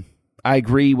 I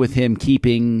agree with him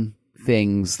keeping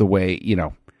things the way,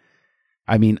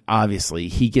 obviously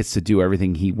he gets to do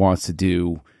everything he wants to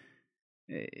do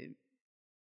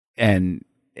and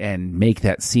make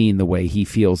that scene the way he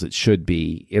feels it should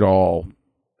be. It all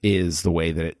is the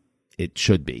way that it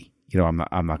should be. I'm not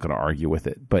going to argue with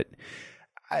it. But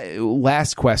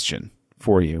last question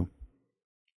for you.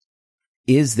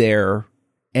 Is there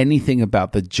anything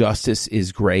about the Justice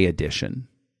is Gray edition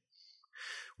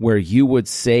where you would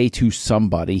say to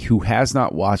somebody who has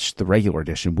not watched the regular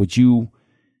edition, would you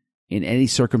in any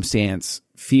circumstance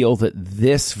feel that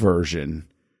this version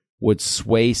would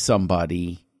sway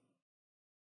somebody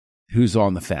who's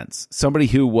on the fence? Somebody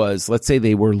who was, let's say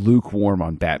they were lukewarm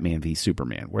on Batman v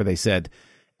Superman, where they said,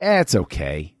 it's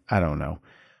okay, I don't know.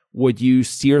 Would you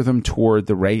steer them toward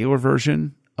the regular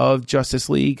version of Justice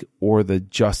League or the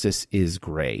Justice is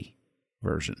Gray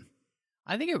version?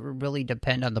 I think it would really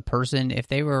depend on the person. If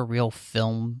they were a real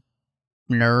film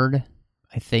nerd,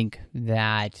 I think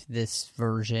that this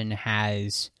version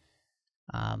has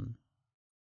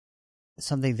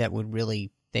something that would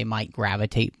really, they might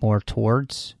gravitate more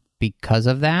towards because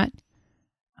of that.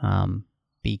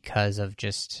 Because of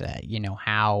just,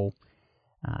 how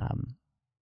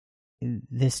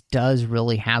this does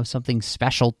really have something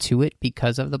special to it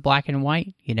because of the black and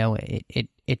white.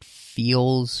 It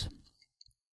feels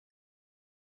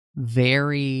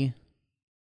very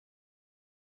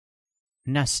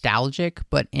nostalgic,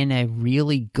 but in a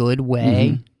really good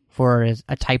way for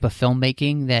a type of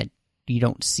filmmaking that you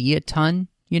don't see a ton.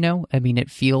 It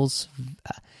feels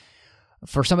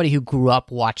for somebody who grew up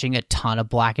watching a ton of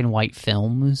black and white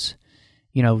films,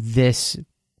 this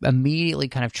immediately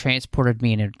kind of transported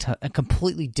me in a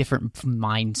completely different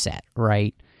mindset,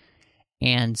 right?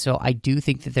 And so I do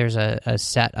think that there's a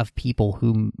set of people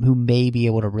who may be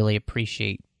able to really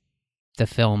appreciate the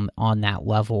film on that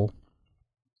level.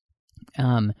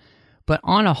 But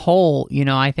on a whole,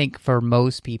 I think for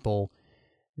most people,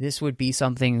 this would be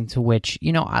something to which,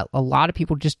 a lot of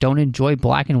people just don't enjoy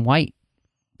black and white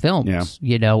films,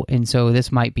 and so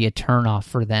this might be a turnoff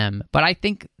for them. But I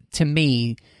think, to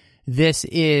me, this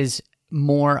is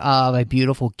more of a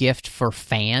beautiful gift for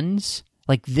fans.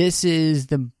 Like, this is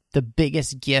the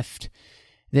biggest gift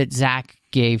that Zach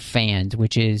gave fans,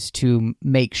 which is to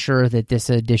make sure that this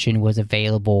edition was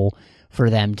available for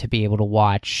them to be able to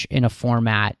watch in a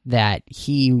format that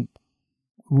he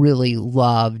really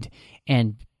loved,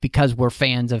 and because we're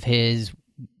fans of his,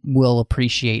 will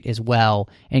appreciate as well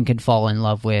and can fall in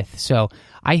love with. So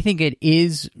I think it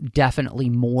is definitely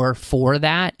more for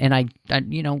that, and I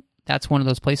that's one of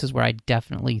those places where I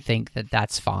definitely think that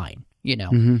that's fine.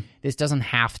 This doesn't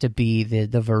have to be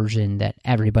the version that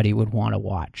everybody would want to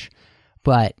watch.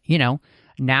 But,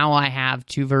 now I have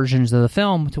two versions of the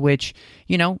film to which,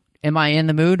 am I in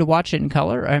the mood to watch it in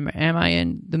color? Or am I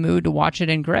in the mood to watch it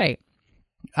in gray?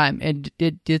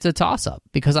 It's a toss-up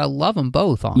because I love them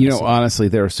both, honestly. Honestly,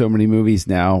 there are so many movies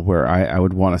now where I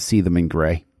would want to see them in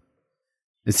gray.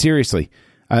 Seriously.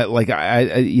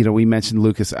 We mentioned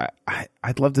Lucas.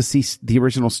 I'd love to see the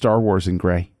original Star Wars in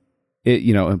gray,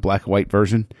 in black and white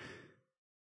version.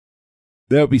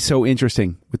 That would be so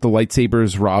interesting with the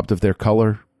lightsabers robbed of their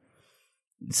color.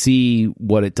 See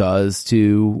what it does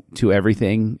to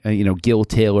everything. Gil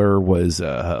Taylor was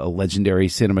a legendary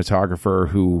cinematographer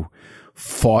who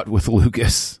fought with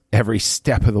Lucas every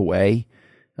step of the way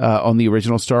on the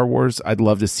original Star Wars. I'd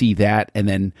love to see that, and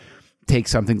then take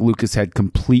something Lucas had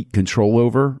complete control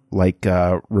over, like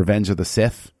Revenge of the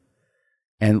Sith,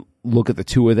 and look at the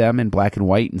two of them in black and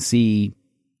white and see,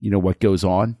 what goes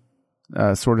on,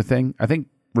 sort of thing. I think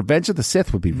Revenge of the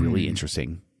Sith would be really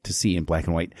interesting to see in black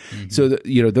and white. So,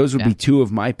 those would be two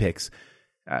of my picks.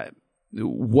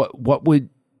 What would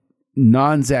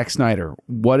non-Zack Snyder,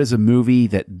 what is a movie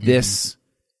that this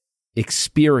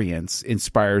experience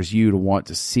inspires you to want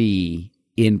to see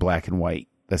in black and white?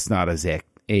 That's not a Zack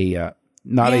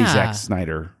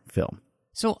Snyder film.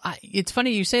 So it's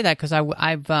funny you say that, because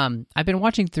I've been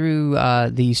watching through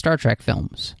the Star Trek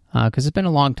films because it's been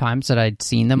a long time since I'd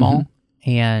seen them all,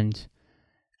 and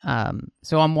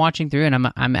so I'm watching through, and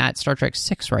I'm at Star Trek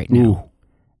 6 right now. Ooh.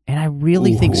 And I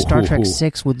really think Star Trek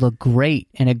 6 would look great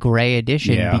in a gray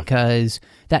edition because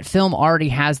that film already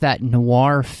has that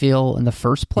noir feel in the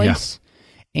first place.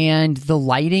 Yeah. And the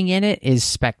lighting in it is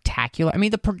spectacular. I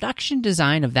mean, the production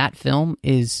design of that film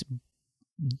is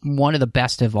one of the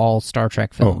best of all Star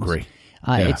Trek films. Oh, great.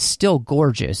 It's still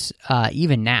gorgeous,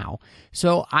 even now.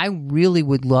 So I really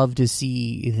would love to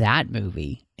see that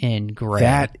movie in gray.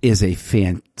 That is a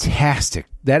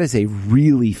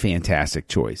really fantastic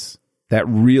choice. That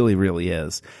really, really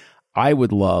is. I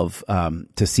would love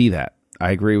to see that.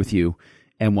 I agree with you.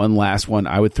 And one last one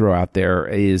I would throw out there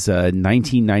is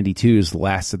 1992's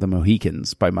Last of the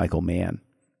Mohicans by Michael Mann.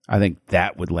 I think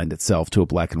that would lend itself to a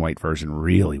black and white version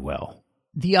really well.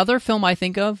 The other film I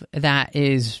think of that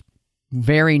is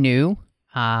very new,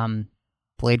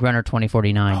 Blade Runner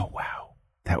 2049. Oh, wow.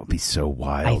 That would be so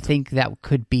wild. I think that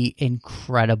could be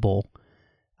incredible.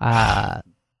 Because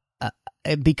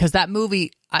that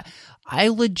movie, I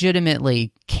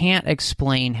legitimately can't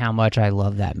explain how much I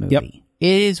love that movie. Yep.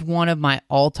 It is one of my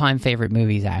all-time favorite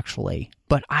movies, actually.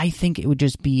 But I think it would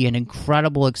just be an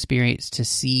incredible experience to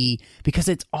see, because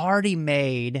it's already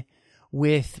made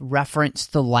with reference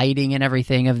to lighting and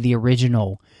everything of the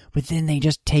original. But then they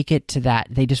just take it to that.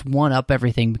 They just one-up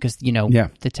everything because,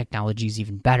 the technology is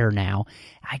even better now.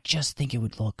 I just think it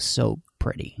would look so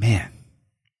pretty. Man.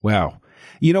 Wow.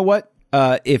 You know what?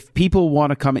 If people want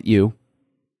to come at you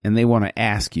and they want to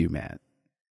ask you, Matt,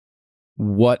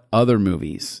 what other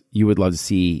movies you would love to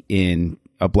see in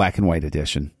a black and white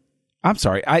edition, I'm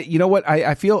sorry. You know what?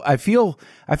 I feel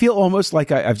almost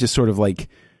like I've just sort of like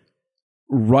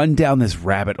run down this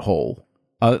rabbit hole.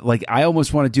 Like I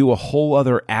almost want to do a whole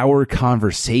other hour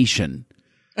conversation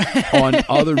on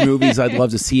other movies I'd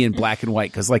love to see in black and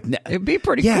white, because like it'd be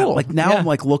pretty cool. Like now I'm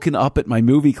like looking up at my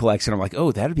movie collection. I'm like,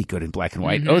 oh, that'd be good in black and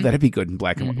white. Oh, that'd be good in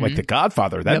black and white. Like The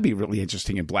Godfather, that'd be really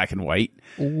interesting in black and white.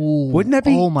 Ooh, wouldn't that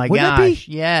be? Oh my gosh,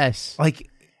 yes. Like,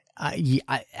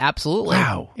 absolutely.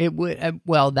 Wow. It would.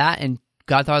 Well, that and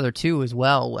Godfather 2 as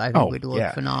well. I think would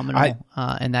look phenomenal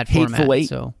in that format. Hateful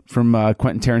Eight from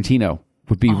Quentin Tarantino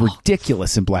would be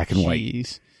ridiculous in black and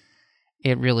white.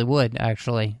 It really would,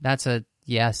 actually. That's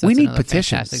Yes, we need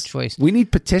petitions. Fantastic choice. We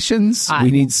need petitions.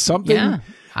 We need something. Yeah,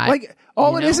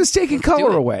 all it is taking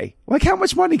color away. Like, how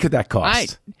much money could that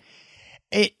cost?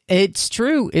 It's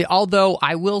true. Although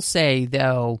I will say,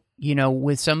 though,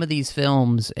 with some of these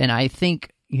films, and I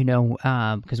think,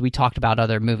 because we talked about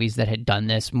other movies that had done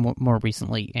this more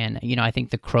recently, and, I think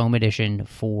the Chrome edition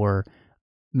for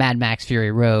Mad Max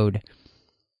Fury Road,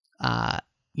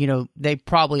 they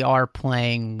probably are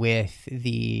playing with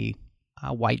the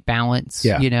white balance,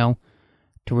 to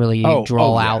really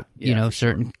draw out,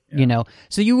 certain,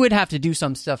 so you would have to do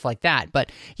some stuff like that.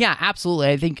 But yeah, absolutely.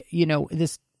 I think,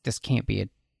 this can't be a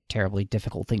terribly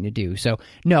difficult thing to do. So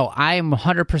no, I'm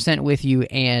 100% with you.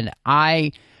 And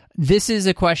this is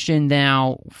a question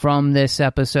now from this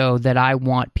episode that I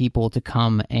want people to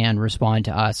come and respond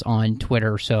to us on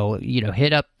Twitter. So,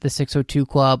 hit up the 602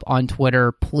 Club on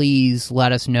Twitter. Please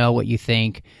let us know what you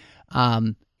think.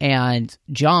 And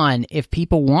John, if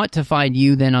people want to find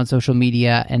you then on social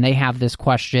media and they have this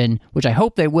question, which I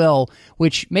hope they will,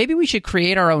 which maybe we should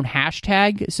create our own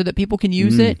hashtag so that people can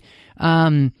use it,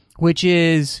 which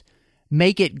is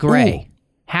Make It Gray. Ooh.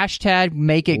 Hashtag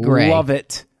Make It Gray. Love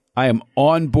it. I am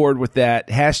on board with that.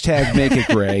 Hashtag Make It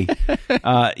Gray.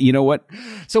 You know what?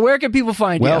 So where can people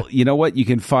find you? Well, you know what? You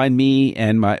can find me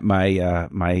and my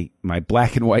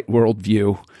black and white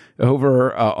worldview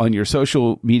over on your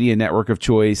social media network of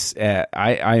choice.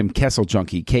 I am Kessel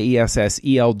Junkie,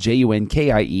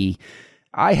 KESSELJUNKIE.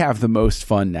 I have the most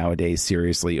fun nowadays,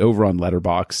 seriously, over on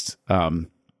Letterboxd.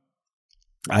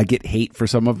 I get hate for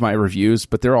some of my reviews,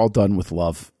 but they're all done with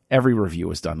love. Every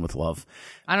review is done with love.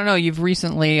 I don't know. You've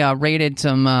recently rated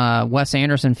some Wes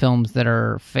Anderson films that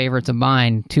are favorites of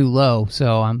mine too low,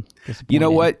 so I'm disappointed. You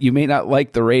know what? You may not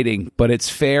like the rating, but it's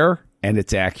fair and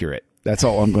it's accurate. That's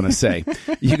all I'm going to say.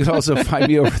 You can also find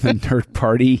me over the Nerd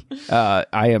Party. I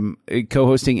am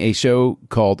co-hosting a show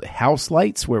called House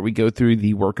Lights, where we go through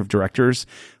the work of directors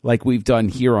like we've done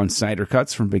here on Snyder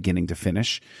Cuts from beginning to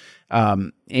finish.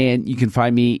 And you can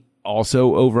find me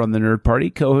also over on the Nerd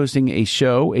Party co-hosting a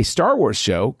Star Wars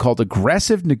show called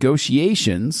Aggressive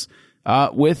Negotiations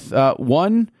with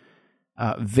one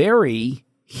very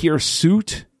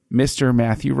hirsute Mr.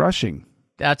 Matthew Rushing.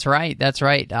 That's right.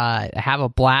 Have a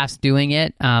blast doing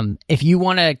it. If you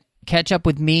want to catch up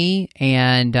with me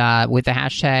and with the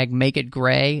hashtag Make It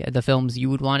Gray, the films you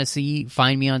would want to see,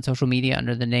 find me on social media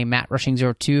under the name Matt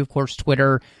Rushing02. Of course,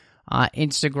 Twitter,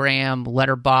 Instagram,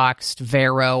 Letterboxd,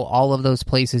 Vero, all of those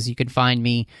places you can find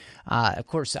me. Of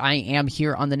course, I am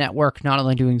here on the network, not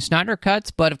only doing Snyder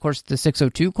Cuts, but of course the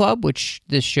 602 Club, which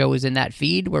this show is in that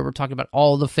feed where we're talking about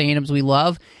all the fandoms we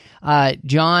love.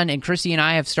 John and Chrissy and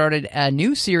I have started a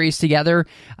new series together,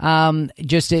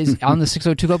 just as on the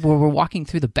 602 Club, where we're walking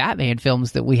through the Batman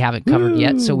films that we haven't covered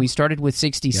yet. So we started with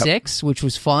 66, which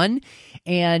was fun,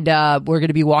 and we're going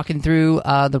to be walking through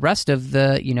the rest of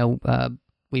the,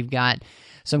 we've got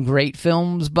some great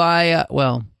films by,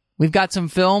 we've got some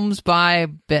films by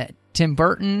Tim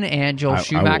Burton and Joel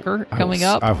Schumacher coming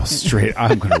up. I'm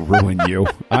going to ruin you.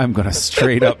 I'm going to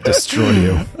straight up destroy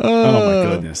you. Oh my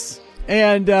goodness.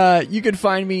 And you can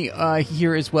find me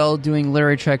here as well doing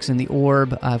Literary Treks in the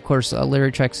Orb. Of course,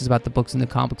 Literary Treks is about the books and the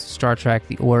comics of Star Trek.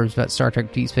 The Orb is about Star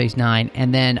Trek Deep Space Nine.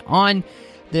 And then on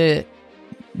the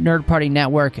Nerd Party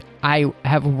Network, I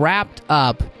have wrapped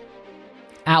up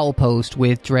Owl Post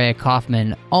with Drea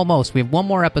Kaufman. Almost. We have one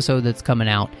more episode that's coming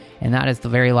out, and that is the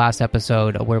very last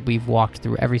episode where we've walked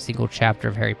through every single chapter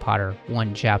of Harry Potter,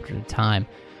 one chapter at a time.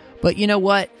 But you know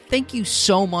what? Thank you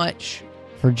so much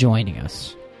for joining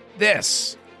us.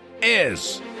 This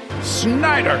is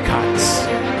Snyder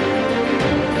Cuts.